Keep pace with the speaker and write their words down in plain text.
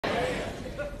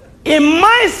In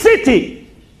my city,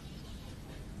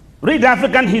 read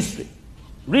African history.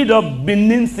 Read of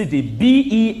Benin City,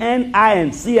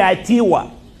 Benin-City.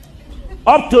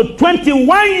 Up to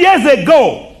 21 years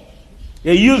ago,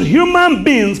 they used human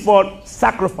beings for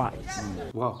sacrifice.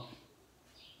 Wow,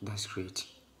 that's great.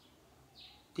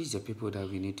 These are people that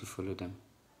we need to follow them.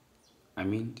 I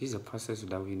mean, this is a process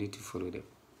that we need to follow them.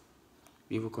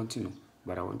 We will continue,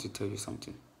 but I want to tell you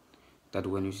something. That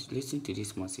when you listen to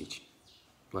this message,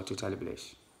 you are totally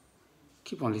blessed.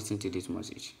 Keep on listening to this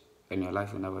message, and your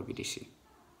life will never be the same.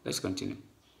 Let's continue.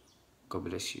 God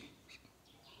bless you.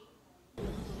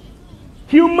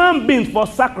 Human beings for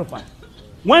sacrifice.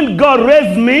 When God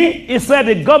raised me, he said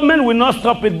the government will not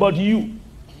stop it but you.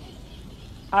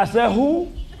 I said,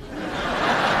 who?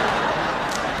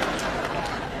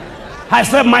 I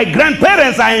said, my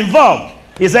grandparents are involved.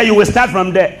 He said, you will start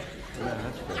from there.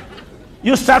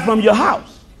 You start from your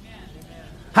house.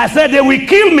 I said, they will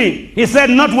kill me. He said,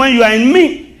 not when you are in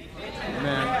me.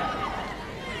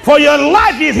 For your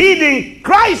life is hid in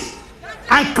Christ,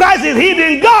 and Christ is hid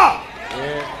in God.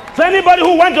 So anybody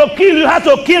who wants to kill you has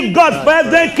to kill God first,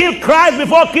 then kill Christ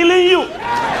before killing you.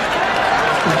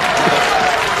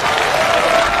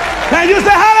 Can you say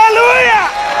hallelujah?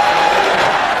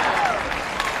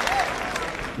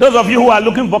 Those of you who are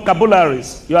looking for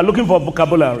vocabularies, you are looking for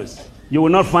vocabularies. You will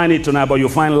not find it tonight, but you'll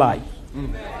find life.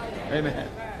 Amen.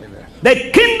 The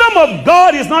kingdom of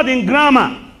God is not in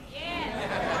grammar.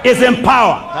 It's in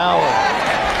power.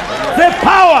 Say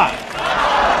power.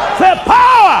 Say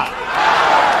power.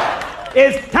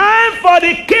 It's time for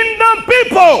the kingdom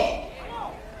people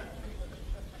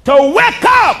to wake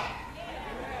up.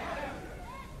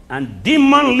 And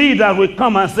demon leaders will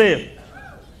come and say,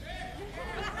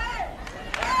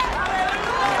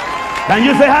 can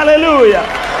you say hallelujah?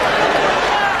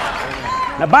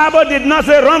 The Bible did not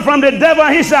say run from the devil,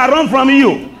 he shall run from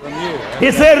you.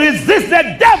 He said resist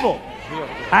the devil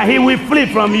and he will flee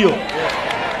from you.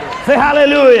 Say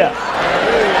hallelujah.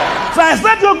 So I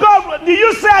said to God, do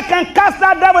you say I can cast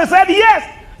that devil? He said yes.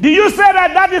 Do you say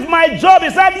that that is my job? He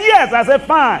said yes. I said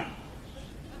fine.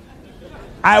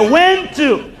 I went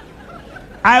to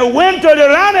the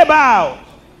roundabout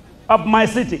of my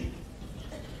city.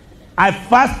 I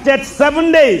fasted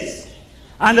 7 days.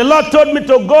 And the Lord told me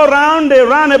to go around the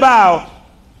roundabout.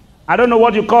 I don't know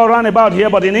what you call roundabout here,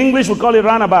 but in English we call it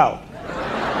roundabout.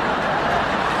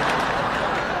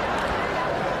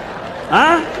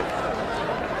 Huh?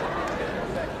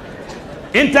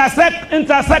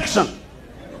 Intersection.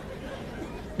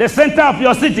 The center of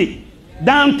your city.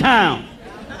 Downtown.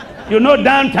 You know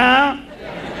downtown?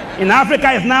 In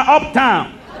Africa it's now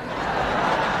uptown.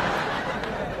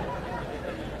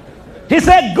 He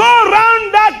said, go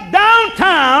around that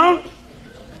downtown,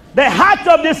 the heart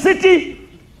of the city,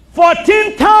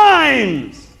 14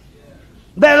 times.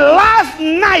 The last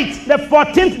night, the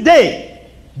 14th day,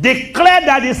 declared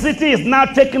that the city is now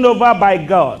taken over by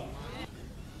God.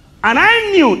 And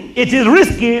I knew it is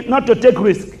risky not to take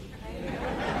risk.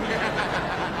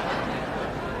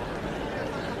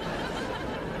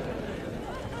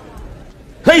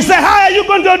 So he said, how are you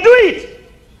going to do it?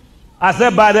 I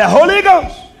said, by the Holy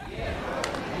Ghost.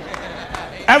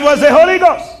 Everyone say Holy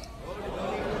Ghost.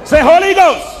 Say Holy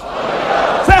Ghost.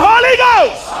 Say Holy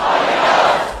Ghost.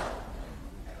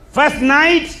 First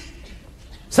night,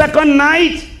 second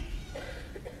night,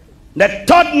 the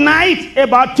third night,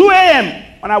 about 2 a.m.,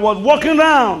 when I was walking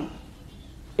around.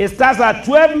 It starts at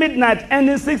 12 midnight,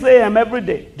 ending 6 a.m. every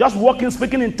day. Just walking,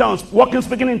 speaking in tongues, walking,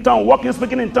 speaking in tongues, walking,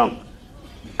 speaking in tongues.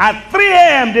 At 3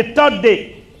 a.m. the third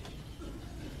day,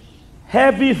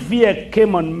 heavy fear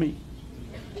came on me.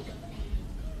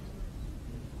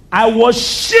 I was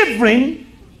shivering.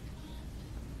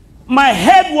 My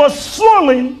head was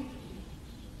swollen.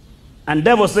 And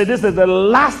devil said, this is the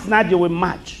last night you will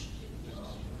march.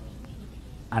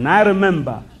 And I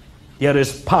remember, there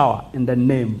is power in the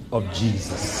name of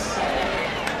Jesus.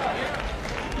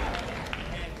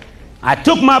 I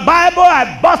took my Bible,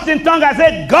 I burst in tongues, I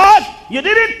said, God, you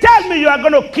didn't tell me you are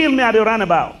going to kill me at the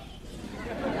roundabout.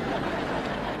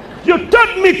 You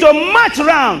told me to march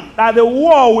around, that the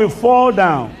wall will fall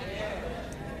down.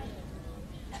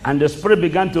 And the spirit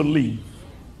began to leave.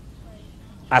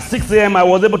 At 6 a.m., I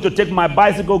was able to take my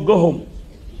bicycle, go home,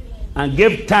 and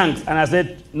give thanks. And I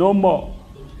said, no more.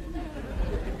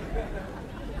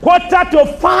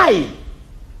 4:45,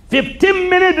 15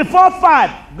 minutes before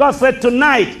 5, God said,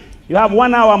 tonight, you have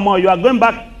 1 hour more. You are going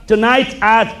back tonight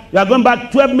you are going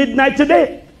back 12 midnight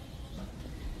today.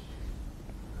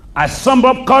 I summoned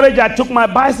up courage. I took my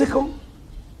bicycle.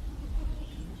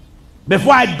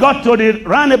 Before I got to the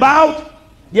roundabout,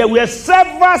 There were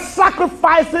several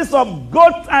sacrifices of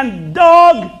goat and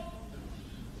dog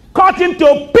cut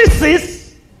into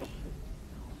pieces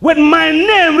with my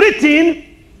name written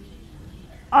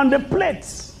on the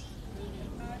plates.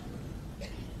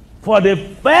 For the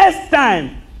first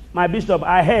time, my bishop,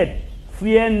 I heard,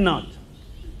 fear not.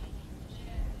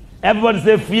 Everybody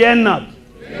say, fear not.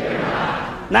 Fear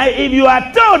not. Now, if you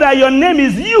are told that your name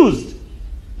is used,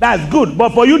 that's good.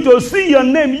 But for you to see your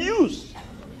name used,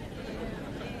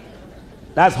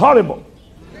 that's horrible.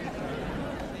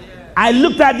 I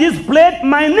looked at this plate,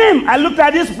 my name. I looked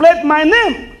at this plate, my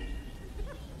name.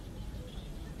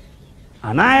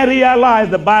 And I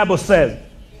realized the Bible says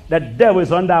the devil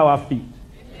is under our feet.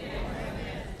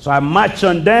 So I marched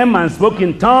on them and spoke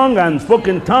in tongue and spoke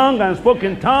in tongue and spoke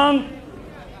in tongue.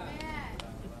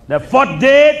 The 4th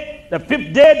day, the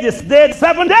 5th day, this day, the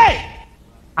 7th day,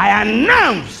 I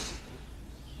announced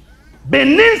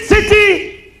Benin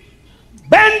City,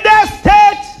 Benson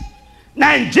State,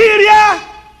 Nigeria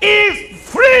is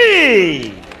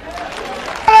free.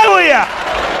 Hallelujah.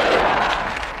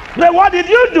 Now, what did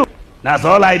you do? That's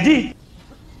all I did.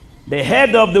 The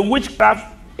head of the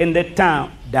witchcraft in the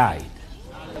town died.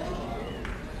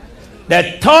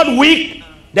 The 3rd week,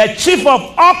 the chief of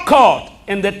occult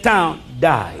in the town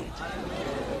died.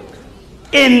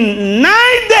 In 9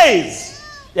 days,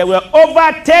 there were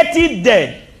over 30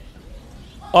 dead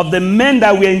of the men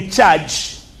that were in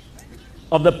charge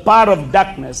of the power of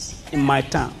darkness in my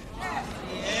town.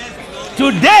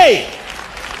 Today,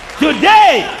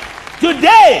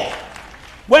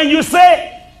 when you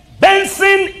say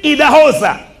Benson,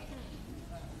 Idahosa,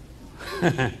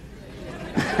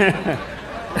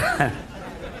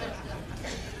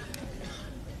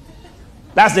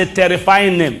 that's a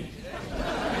terrifying name.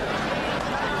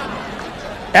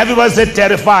 Everybody say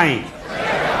terrifying.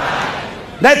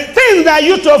 The things that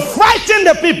used to frighten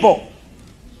the people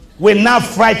will now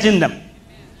frighten them.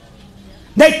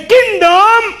 The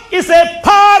kingdom is a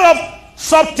power of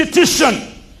substitution,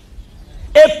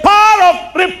 a power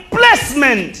of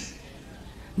replacement.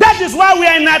 That is why we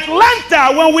are in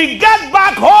Atlanta. When we get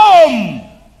back home,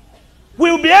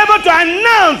 we'll be able to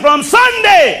announce from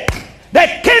Sunday the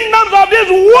kingdoms of this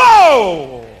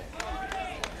world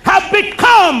have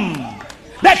become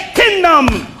the kingdom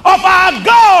of our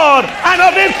God and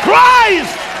of his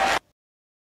Christ.